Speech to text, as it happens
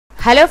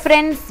Hello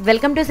friends,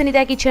 welcome to Sunitha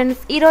kitchens.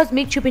 ఈరోజు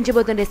మీకు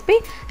చూపించబోతున్న recipe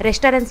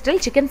restaurant style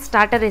chicken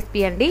starter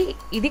recipe అండి.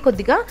 ఇది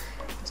కొద్దిగా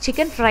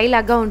చికెన్ ఫ్రై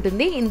లాగా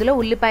ఉంటుంది. ఇందులో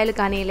ఉల్లిపాయలు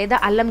కానీ లేదా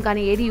అల్లం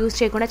కానీ ఏది యూజ్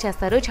చేయకుండా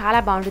చేస్తారు.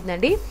 చాలా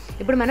బాగుంటుందండి.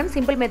 ఇప్పుడు మనం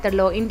సింపుల్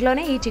మెథడ్లో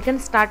ఇంట్లోనే ఈ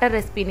చికెన్ స్టార్టర్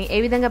రెసిపీని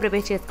ఏ విధంగా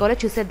ప్రిపేర్ చేసుకోవాలో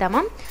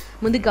చూసేద్దామా.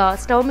 ముందుగా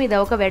స్టవ్ మీద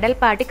ఒక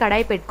వెడల్పాటి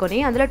కడాయి పెట్టుకొని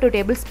అందులో 2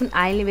 టేబుల్ స్పూన్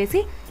ఆయిల్ని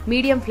వేసి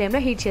మీడియం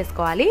ఫ్లేమ్లో హీట్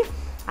చేసుకోవాలి.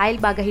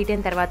 ఆయిల్ బాగా హీట్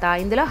అయిన తర్వాత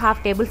ఇందులో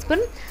 1/2 టేబుల్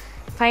స్పూన్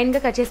ఫైన్గా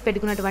కట్ చేసి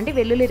పెట్టుకున్నటువంటి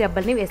వెల్లుల్లి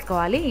రెబ్బల్ని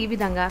వేసుకోవాలి. ఈ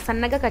విధంగా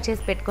సన్నగా కట్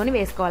చేసి పెట్టుకొని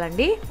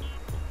వేసుకోవాలండి.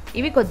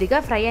 ఇవి కొద్దిగా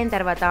ఫ్రై అయిన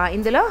తర్వాత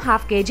ఇందులో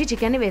 1/2 కేజీ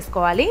చికెన్ని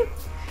వేసుకోవాలి.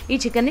 ఈ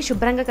చికెన్ని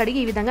శుభ్రంగా కడిగి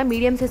ఈ విధంగా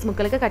మీడియం సైజ్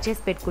ముక్కలుగా కట్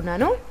చేసి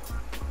పెట్టుకున్నాను.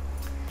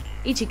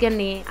 ఈ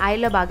చికెన్ని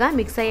ఆయిల్లో బాగా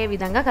మిక్స్ అయ్యే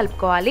విధంగా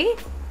కలుపుకోవాలి.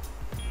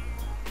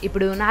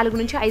 ఇప్పుడు 4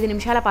 నుంచి 5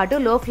 నిమిషాల పాటు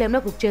లో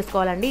ఫ్లేమ్లో కుక్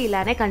చేసుకోవాలండి.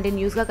 ఇలానే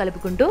కంటిన్యూస్గా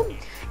కలుపుకుంటూ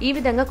ఈ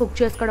విధంగా కుక్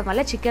చేసుకోవడం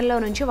వల్ల చికెన్లో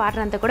నుంచి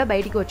వాటర్ అంతా కూడా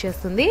బయటికి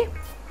వచ్చేస్తుంది.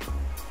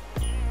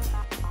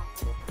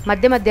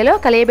 మధ్య మధ్యలో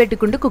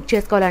కలయబెట్టుకుంటూ కుక్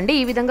చేసుకోవాలండి.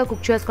 ఈ విధంగా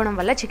కుక్ చేసుకోవడం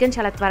వల్ల చికెన్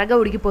చాలా త్వరగా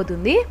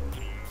ఉడికిపోతుంది.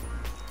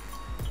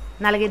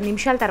 4-5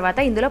 నిమిషాల తర్వాత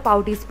ఇందులో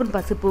 1/2 టీ స్పూన్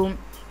పసుపు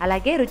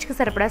అలాగే రుచికి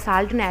సరిపడా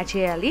సాల్ట్ని యాడ్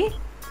చేయాలి.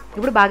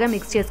 ఇప్పుడు బాగా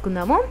మిక్స్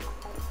చేసుకుందాము.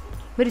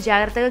 మీరు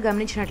జాగ్రత్తగా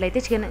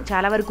గమనించినట్లయితే చికెన్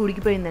చాలా వరకు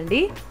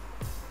ఉడికిపోయిందండి.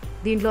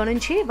 దీంట్లో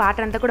నుంచి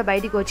వాటర్ అంతా కూడా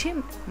బయటికి వచ్చి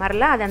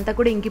మరలా అదంతా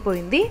కూడా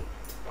ఇంకిపోయింది.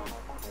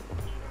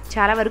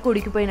 చాలా వరకు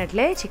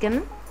ఉడికిపోయినట్లే చికెన్.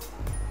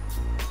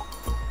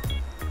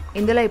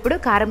 ఇందులో ఇప్పుడు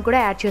కారం కూడా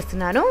యాడ్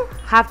చేస్తున్నాను.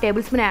 1/2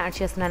 టేబుల్ స్పూన్ యాడ్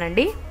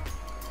చేస్తున్నానండి.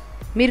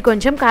 మీరు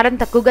కొంచెం కారం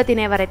తక్కువగా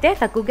తినేవారైతే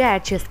తక్కువగా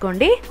యాడ్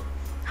చేసుకోండి.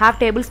 1/2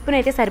 టేబుల్ స్పూన్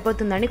అయితే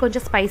సరిపోతుందండి,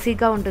 కొంచెం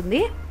స్పైసీగా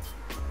ఉంటుంది.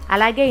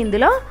 అలాగే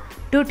ఇందులో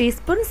 2 టీ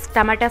స్పూన్స్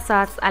టమాటా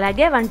సాస్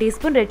అలాగే 1 టీ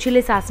స్పూన్ రెడ్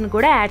చిల్లీ సాస్ను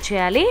కూడా యాడ్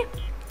చేయాలి.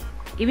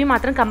 ఇవి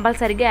మాత్రం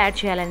కంపల్సరీగా యాడ్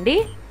చేయాలండి.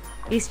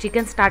 ఈ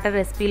చికెన్ స్టార్టర్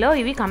రెసిపీలో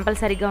ఇవి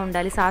కంపల్సరీగా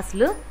ఉండాలి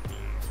సాసులు.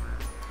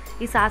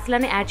 ఈ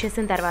సాసులని యాడ్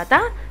చేసిన తర్వాత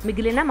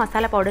మిగిలిన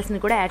మసాలా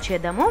పౌడర్స్ని కూడా యాడ్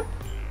చేద్దాము.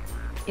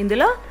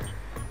 ఇందులో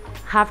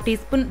 1/2 టీ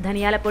స్పూన్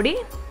ధనియాల పొడి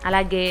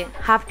అలాగే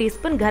 1/2 టీ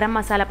స్పూన్ గరం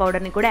మసాలా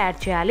పౌడర్ని కూడా యాడ్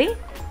చేయాలి.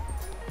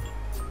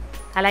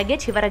 అలాగే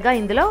చివరగా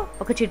ఇందులో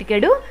ఒక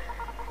చిటికెడు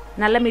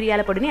నల్ల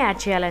మిరియాల పొడిని యాడ్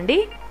చేయాలండి.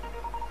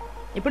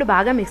 ఇప్పుడు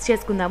బాగా మిక్స్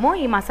చేసుకుందాము.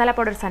 ఈ మసాలా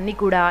పౌడర్స్ అన్నీ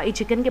కూడా ఈ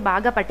చికెన్కి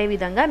బాగా పట్టే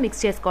విధంగా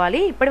మిక్స్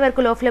చేసుకోవాలి. ఇప్పటి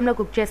వరకు లో ఫ్లేమ్లో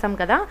కుక్ చేసాం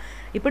కదా,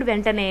 ఇప్పుడు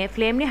వెంటనే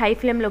ఫ్లేమ్ని హై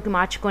ఫ్లేమ్లోకి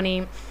మార్చుకొని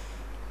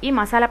ఈ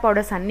మసాలా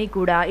పౌడర్స్ అన్నీ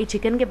కూడా ఈ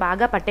చికెన్కి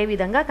బాగా పట్టే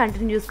విధంగా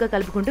కంటిన్యూస్గా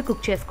కలుపుకుంటూ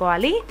కుక్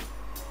చేసుకోవాలి.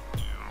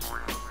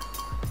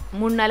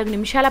 3-4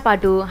 నిమిషాల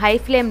పాటు హై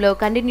ఫ్లేమ్లో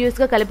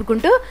కంటిన్యూస్గా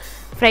కలుపుకుంటూ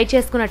ఫ్రై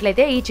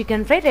చేసుకున్నట్లయితే ఈ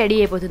చికెన్ ఫ్రై రెడీ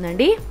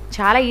అయిపోతుందండి.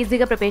 చాలా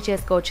ఈజీగా ప్రిపేర్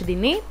చేసుకోవచ్చు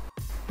దీన్ని.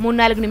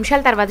 3-4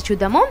 నిమిషాల తర్వాత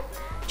చూద్దాము.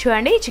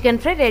 చూడండి,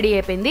 చికెన్ ఫ్రై రెడీ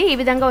అయిపోయింది. ఈ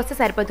విధంగా వస్తే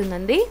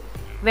సరిపోతుందండి.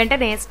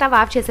 వెంటనే స్టవ్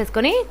ఆఫ్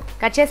చేసేసుకొని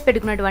కట్ చేసి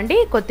పెట్టుకున్నటువంటి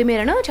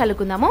కొత్తిమీరను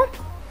చల్లుకుందాము.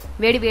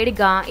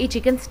 వేడిగా ఈ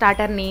చికెన్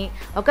స్టార్టర్ని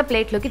ఒక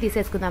ప్లేట్లోకి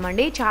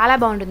తీసేసుకుందామండి. చాలా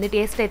బాగుంటుంది.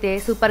 టేస్ట్ అయితే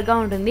సూపర్గా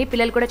ఉంటుంది.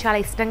 పిల్లలు కూడా చాలా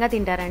ఇష్టంగా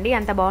తింటారండి,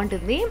 అంత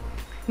బాగుంటుంది.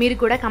 మీరు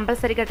కూడా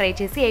కంపల్సరీగా ట్రై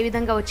చేసి ఏ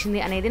విధంగా వచ్చింది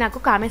అనేది నాకు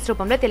కామెంట్స్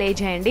రూపంలో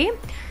తెలియజేయండి.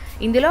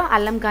 ఇందులో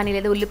అల్లం కానీ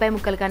లేదా ఉల్లిపాయ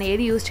ముక్కలు కానీ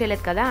ఏది యూజ్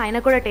చేయలేదు కదా, అయినా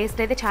కూడా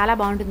టేస్ట్ అయితే చాలా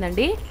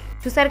బాగుంటుందండి.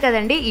 చూసారు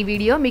కదండి, ఈ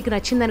వీడియో మీకు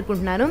నచ్చింది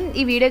అనుకుంటున్నాను.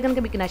 ఈ వీడియో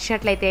కనుక మీకు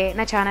నచ్చినట్లయితే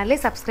నా ఛానల్ని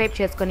సబ్స్క్రైబ్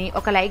చేసుకొని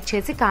ఒక లైక్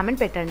చేసి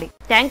కామెంట్ పెట్టండి.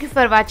 Thank you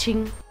for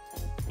watching.